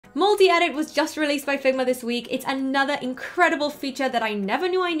Multi-edit was just released by Figma this week. It's another incredible feature that I never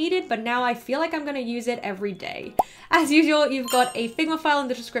knew I needed, but now I feel like I'm gonna use it every day. As usual, you've got a Figma file in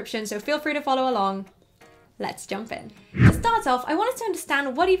the description, so feel free to follow along. Let's jump in. To start off, I want us to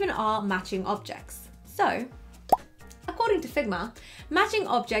understand what even are matching objects. So, according to Figma, matching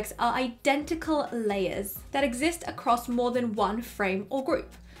objects are identical layers that exist across more than one frame or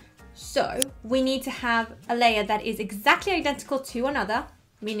group. So, we need to have a layer that is exactly identical to another,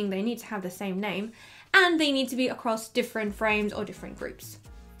 meaning they need to have the same name, and they need to be across different frames or different groups.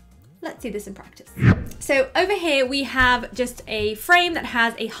 Let's see this in practice. So over here we have just a frame that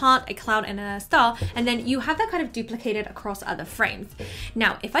has a heart, a cloud, and a star, and then you have that kind of duplicated across other frames.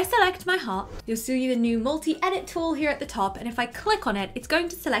 Now, if I select my heart, you'll see the new multi-edit tool here at the top, and if I click on it, it's going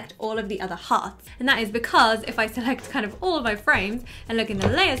to select all of the other hearts. And that is because if I select kind of all of my frames and look in the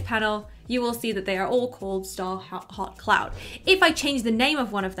layers panel, you will see that they are all called star, heart, cloud. If I change the name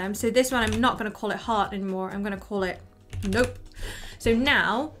of one of them, so this one I'm not going to call it heart anymore, I'm going to call it nope. So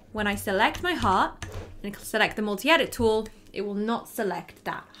now when I select my heart and select the multi-edit tool, it will not select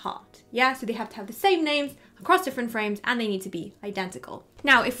that heart. Yeah, so they have to have the same names across different frames and they need to be identical.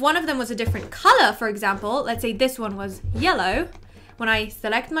 Now, if one of them was a different color, for example, let's say this one was yellow, when I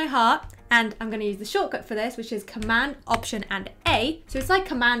select my heart, and I'm gonna use the shortcut for this, which is Command, Option, and A. So it's like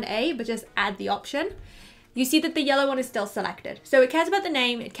Command A, but just add the option. You see that the yellow one is still selected. So it cares about the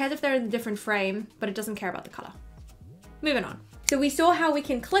name, it cares if they're in a different frame, but it doesn't care about the color. Moving on. So we saw how we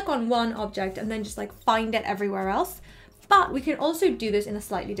can click on one object and then just like find it everywhere else, but we can also do this in a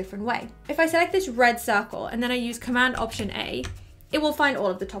slightly different way. If I select this red circle and then I use Command Option A, it will find all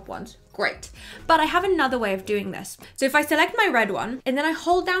of the top ones. Great. But I have another way of doing this. So if I select my red one and then I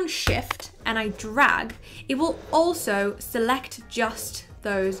hold down Shift and I drag, it will also select just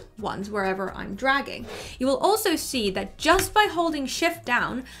those ones wherever I'm dragging. You will also see that just by holding Shift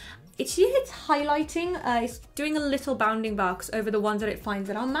down, it's highlighting, it's doing a little bounding box over the ones that it finds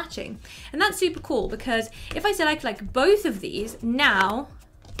that are matching. And that's super cool because if I select like both of these, now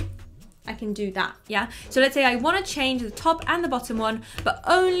I can do that, yeah? So let's say I want to change the top and the bottom one, but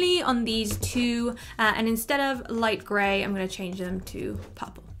only on these two, and instead of light gray, I'm going to change them to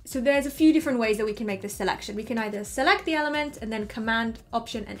purple. So there's a few different ways that we can make this selection. We can either select the element and then Command,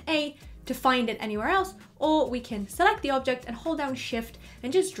 Option, and A to find it anywhere else, or we can select the object and hold down Shift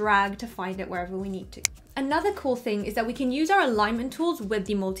and just drag to find it wherever we need to. Another cool thing is that we can use our alignment tools with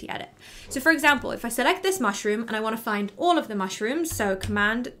the multi-edit. So for example, if I select this mushroom and I want to find all of the mushrooms, so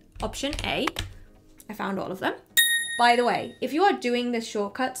Command, Option, A, I found all of them. By the way, if you are doing this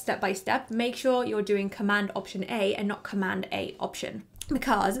shortcut step by step, make sure you're doing Command, Option, A and not Command, A, Option.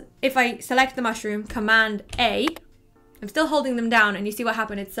 Because if I select the mushroom, Command, A, I'm still holding them down and you see what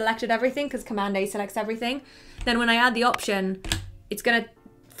happened? It selected everything because Command A selects everything. Then when I add the option, it's gonna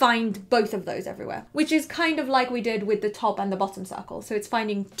find both of those everywhere, which is kind of like we did with the top and the bottom circle. So it's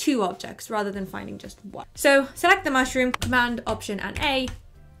finding two objects rather than finding just one. So select the mushroom, Command, Option, and A.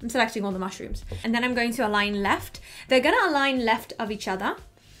 I'm selecting all the mushrooms. And then I'm going to align left. They're gonna align left of each other,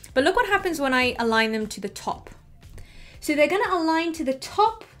 but look what happens when I align them to the top. So they're gonna align to the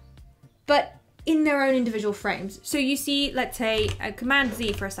top, but in their own individual frames. So you see, let's say, Command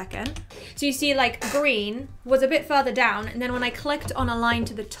Z for a second. So you see like green was a bit further down, and then when I clicked on align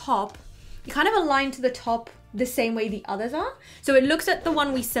to the top, it kind of aligned to the top the same way the others are. So it looks at the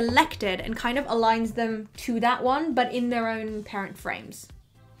one we selected and kind of aligns them to that one, but in their own parent frames.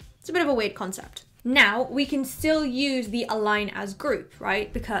 It's a bit of a weird concept. Now we can still use the align as group,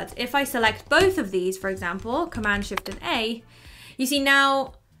 right? Because if I select both of these, for example, Command, Shift, and A, you see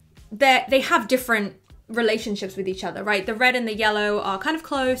now they have different relationships with each other, right? The red and the yellow are kind of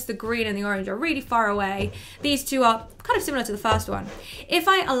close, the green and the orange are really far away. These two are kind of similar to the first one. If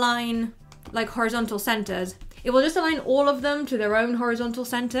I align like horizontal centers, it will just align all of them to their own horizontal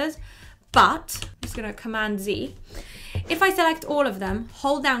centers, but I'm just gonna Command Z. If I select all of them,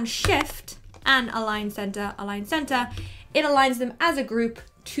 hold down Shift and align center, it aligns them as a group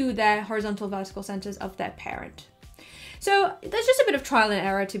to their horizontal vertical centers of their parent. So there's just a bit of trial and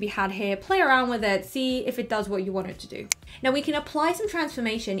error to be had here. Play around with it, see if it does what you want it to do. Now we can apply some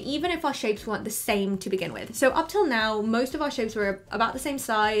transformation even if our shapes weren't the same to begin with. So up till now, most of our shapes were about the same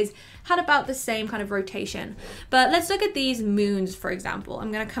size, had about the same kind of rotation. But let's look at these moons, for example.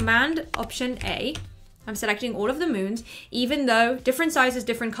 I'm gonna Command, Option, A. I'm selecting all of the moons, even though different sizes,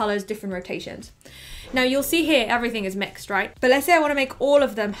 different colors, different rotations. Now you'll see here, everything is mixed, right? But let's say I wanna make all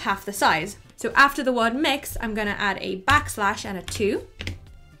of them half the size. So after the word mix, I'm gonna add a backslash and a 2,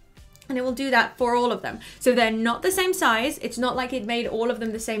 and it will do that for all of them. So they're not the same size. It's not like it made all of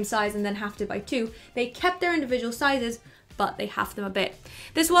them the same size and then halved it by 2. They kept their individual sizes, but they half them a bit.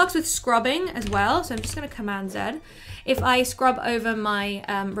 This works with scrubbing as well, so I'm just going to Command Z. If I scrub over my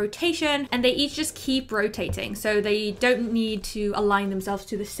rotation, and they each just keep rotating, so they don't need to align themselves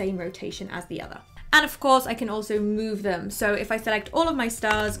to the same rotation as the other. And of course, I can also move them. So if I select all of my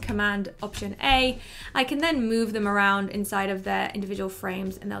stars, Command Option A, I can then move them around inside of their individual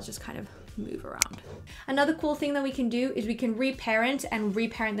frames, and they'll just kind of move around. Another cool thing that we can do is we can reparent and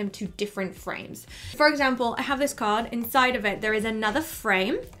reparent them to different frames. For example, I have this card. Inside of it, there is another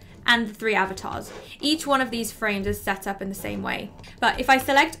frame and the 3 avatars. Each one of these frames is set up in the same way. But if I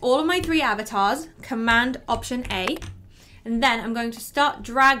select all of my 3 avatars, Command Option A, and then I'm going to start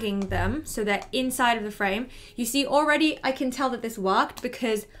dragging them so they're inside of the frame. You see already I can tell that this worked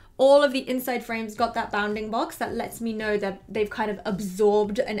because all of the inside frames got that bounding box that lets me know that they've kind of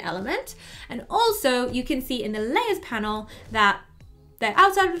absorbed an element. And also you can see in the layers panel that they're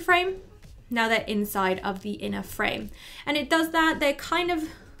outside of the frame, now they're inside of the inner frame. And it does that, they're kind of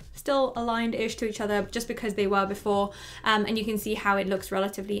still aligned-ish to each other just because they were before, and you can see how it looks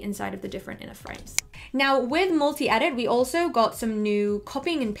relatively inside of the different inner frames. Now with multi-edit, we also got some new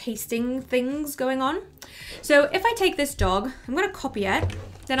copying and pasting things going on. So if I take this dog, I'm going to copy it,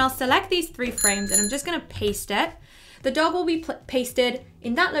 then I'll select these 3 frames and I'm just going to paste it. The dog will be pasted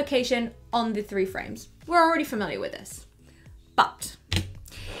in that location on the 3 frames. We're already familiar with this. But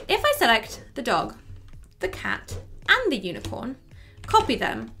if I select the dog, the cat, and the unicorn, copy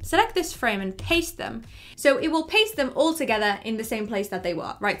them, select this frame and paste them, so it will paste them all together in the same place that they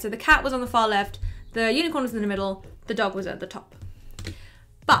were, right? So the cat was on the far left, the unicorn was in the middle, the dog was at the top.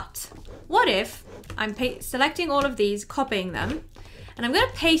 But what if I'm selecting all of these, copying them, and I'm going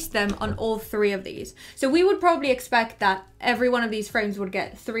to paste them on all 3 of these. So we would probably expect that every one of these frames would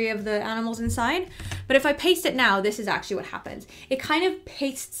get 3 of the animals inside. But if I paste it now, this is actually what happens. It kind of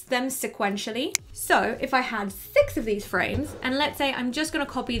pastes them sequentially. So if I had 6 of these frames, and let's say I'm just going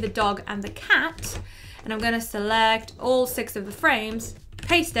to copy the dog and the cat, and I'm going to select all 6 of the frames,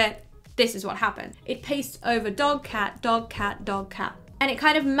 paste it, this is what happened. It pastes over dog, cat, dog, cat, dog, cat. And it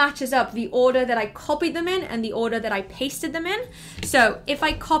kind of matches up the order that I copied them in and the order that I pasted them in. So if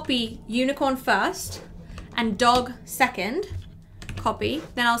I copy unicorn first and dog second, copy,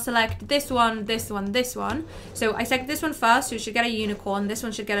 then I'll select this one, this one, this one. So I select this one first, so it should get a unicorn, this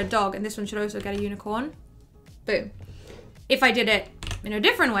one should get a dog, and this one should also get a unicorn. Boom. If I did it in a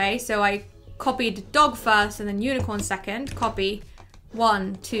different way, so I copied dog first and then unicorn second, copy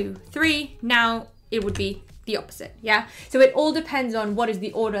 1, 2, 3, now it would be the opposite, yeah? So it all depends on what is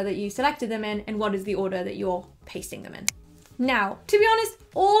the order that you selected them in and what is the order that you're pasting them in. Now, to be honest,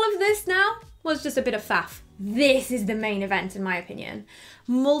 all of this now was just a bit of faff. This is the main event in my opinion.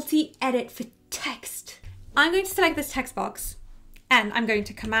 Multi-edit for text. I'm going to select this text box and I'm going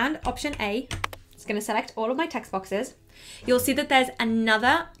to Command Option A. It's going to select all of my text boxes. You'll see that there's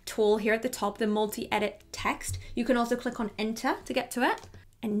another tool here at the top, the multi-edit text. You can also click on Enter to get to it.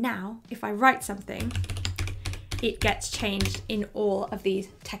 And now, if I write something, it gets changed in all of these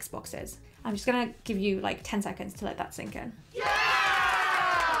text boxes. I'm just gonna give you like 10 seconds to let that sink in. Yeah!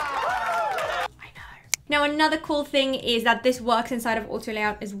 I know. Now another cool thing is that this works inside of auto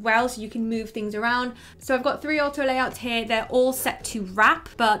layout as well, so you can move things around. So I've got 3 auto layouts here. They're all set to wrap,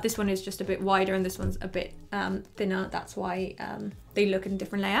 but this one is just a bit wider and this one's a bit thinner. That's why they look in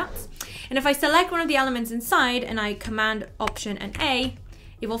different layouts. And if I select one of the elements inside and I Command Option and A,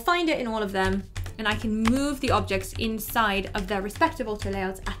 it will find it in all of them, and I can move the objects inside of their respective auto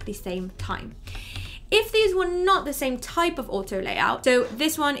layouts at the same time. If these were not the same type of auto layout, so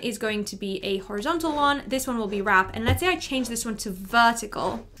this one is going to be a horizontal one, this one will be wrap, and let's say I change this one to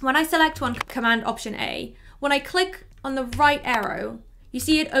vertical. When I select one, Command Option A, when I click on the right arrow, you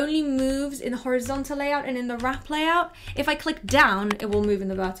see it only moves in the horizontal layout and in the wrap layout. If I click down, it will move in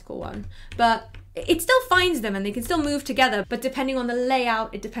the vertical one. But it still finds them and they can still move together, but depending on the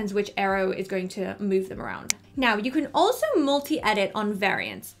layout, it depends which arrow is going to move them around. Now, you can also multi-edit on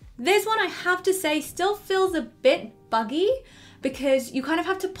variants. This one, I have to say, still feels a bit buggy because you kind of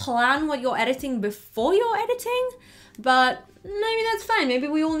have to plan what you're editing before you're editing, but maybe that's fine. Maybe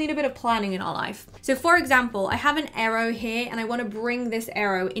we all need a bit of planning in our life. So for example, I have an arrow here and I want to bring this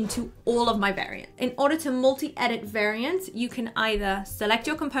arrow into all of my variants. In order to multi-edit variants, you can either select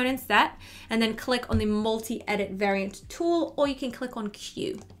your component set and then click on the multi-edit variant tool, or you can click on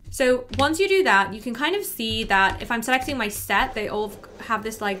Q. So once you do that, you can kind of see that if I'm selecting my set, they all have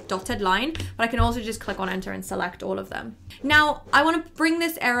this like dotted line, but I can also just click on Enter and select all of them. Now, I want to bring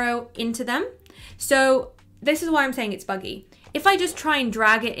this arrow into them. So this is why I'm saying it's buggy. If I just try and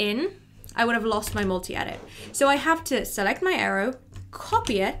drag it in, I would have lost my multi-edit. So I have to select my arrow,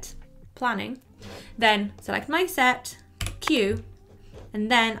 copy it, planning, then select my set, Q,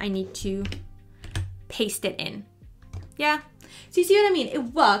 and then I need to paste it in. Yeah. So you see what I mean?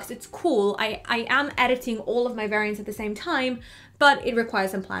 It works, it's cool. I am editing all of my variants at the same time, but it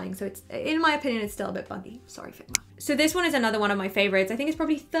requires some planning. So it's, in my opinion, it's still a bit buggy. Sorry, Figma. So this one is another one of my favorites. I think it's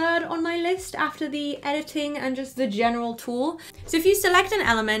probably third on my list after the editing and just the general tool. So if you select an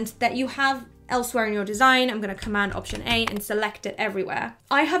element that you have elsewhere in your design, I'm gonna Command Option A and select it everywhere.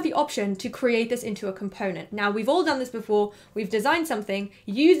 I have the option to create this into a component. Now, we've all done this before. We've designed something,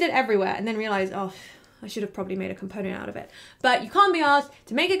 used it everywhere, and then realized, oh, I should have probably made a component out of it. But you can't be asked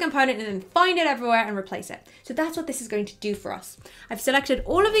to make a component and then find it everywhere and replace it. So that's what this is going to do for us. I've selected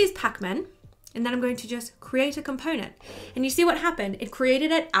all of these Pac-Men, and then I'm going to just create a component. And you see what happened? It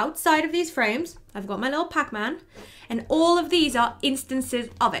created it outside of these frames. I've got my little Pac-Man, and all of these are instances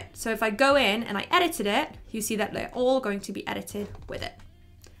of it. So if I go in and I edited it, you see that they're all going to be edited with it.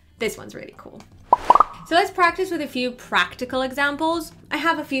 This one's really cool. So let's practice with a few practical examples. I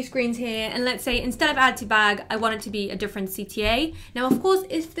have a few screens here, and let's say instead of add to bag, I want it to be a different CTA. Now, of course,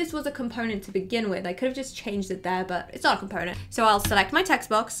 if this was a component to begin with, I could have just changed it there, but it's not a component. So I'll select my text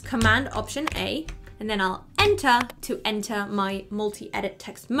box, Command Option A, and then I'll enter to enter my multi-edit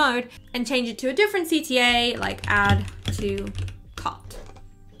text mode and change it to a different CTA, like add to cart.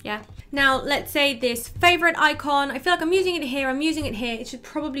 Yeah. Now, let's say this favorite icon, I feel like I'm using it here, it should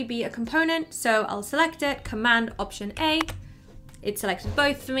probably be a component. So I'll select it, Command Option A, it selected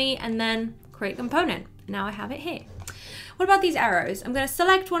both for me, and then create component. Now I have it here. What about these arrows? I'm gonna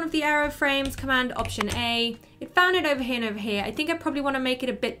select one of the arrow frames, Command Option A, it found it over here and over here. I think I probably wanna make it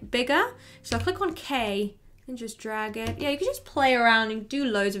a bit bigger. So I'll click on K, and just drag it. Yeah, you can just play around and do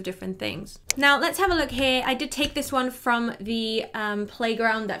loads of different things. Now let's have a look here. I did take this one from the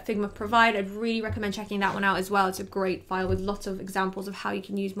playground that Figma provide. I'd really recommend checking that one out as well. It's a great file with lots of examples of how you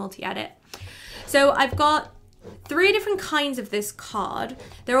can use multi-edit. So I've got 3 different kinds of this card.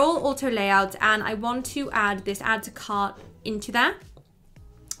 They're all auto layouts, and I want to add this add to cart into there.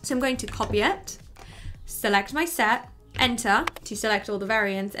 So I'm going to copy it, select my set, enter to select all the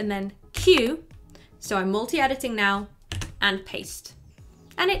variants, and then Q. So I'm multi-editing now, and paste.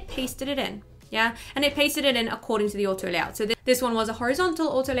 And it pasted it in, yeah? And it pasted it in according to the auto layout. So this one was a horizontal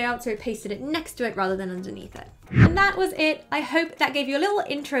auto layout, so it pasted it next to it rather than underneath it. And that was it. I hope that gave you a little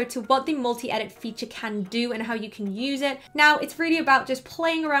intro to what the multi-edit feature can do and how you can use it. Now it's really about just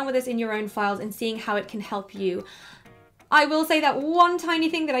playing around with this in your own files and seeing how it can help you. I will say that one tiny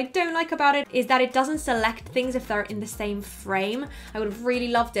thing that I don't like about it is that it doesn't select things if they're in the same frame. I would have really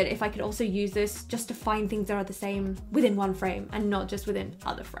loved it if I could also use this just to find things that are the same within one frame and not just within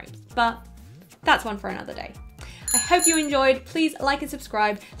other frames. But that's one for another day. I hope you enjoyed. Please like and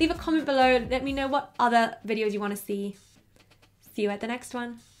subscribe. Leave a comment below. Let me know what other videos you want to see. See you at the next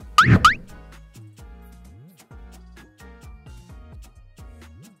one.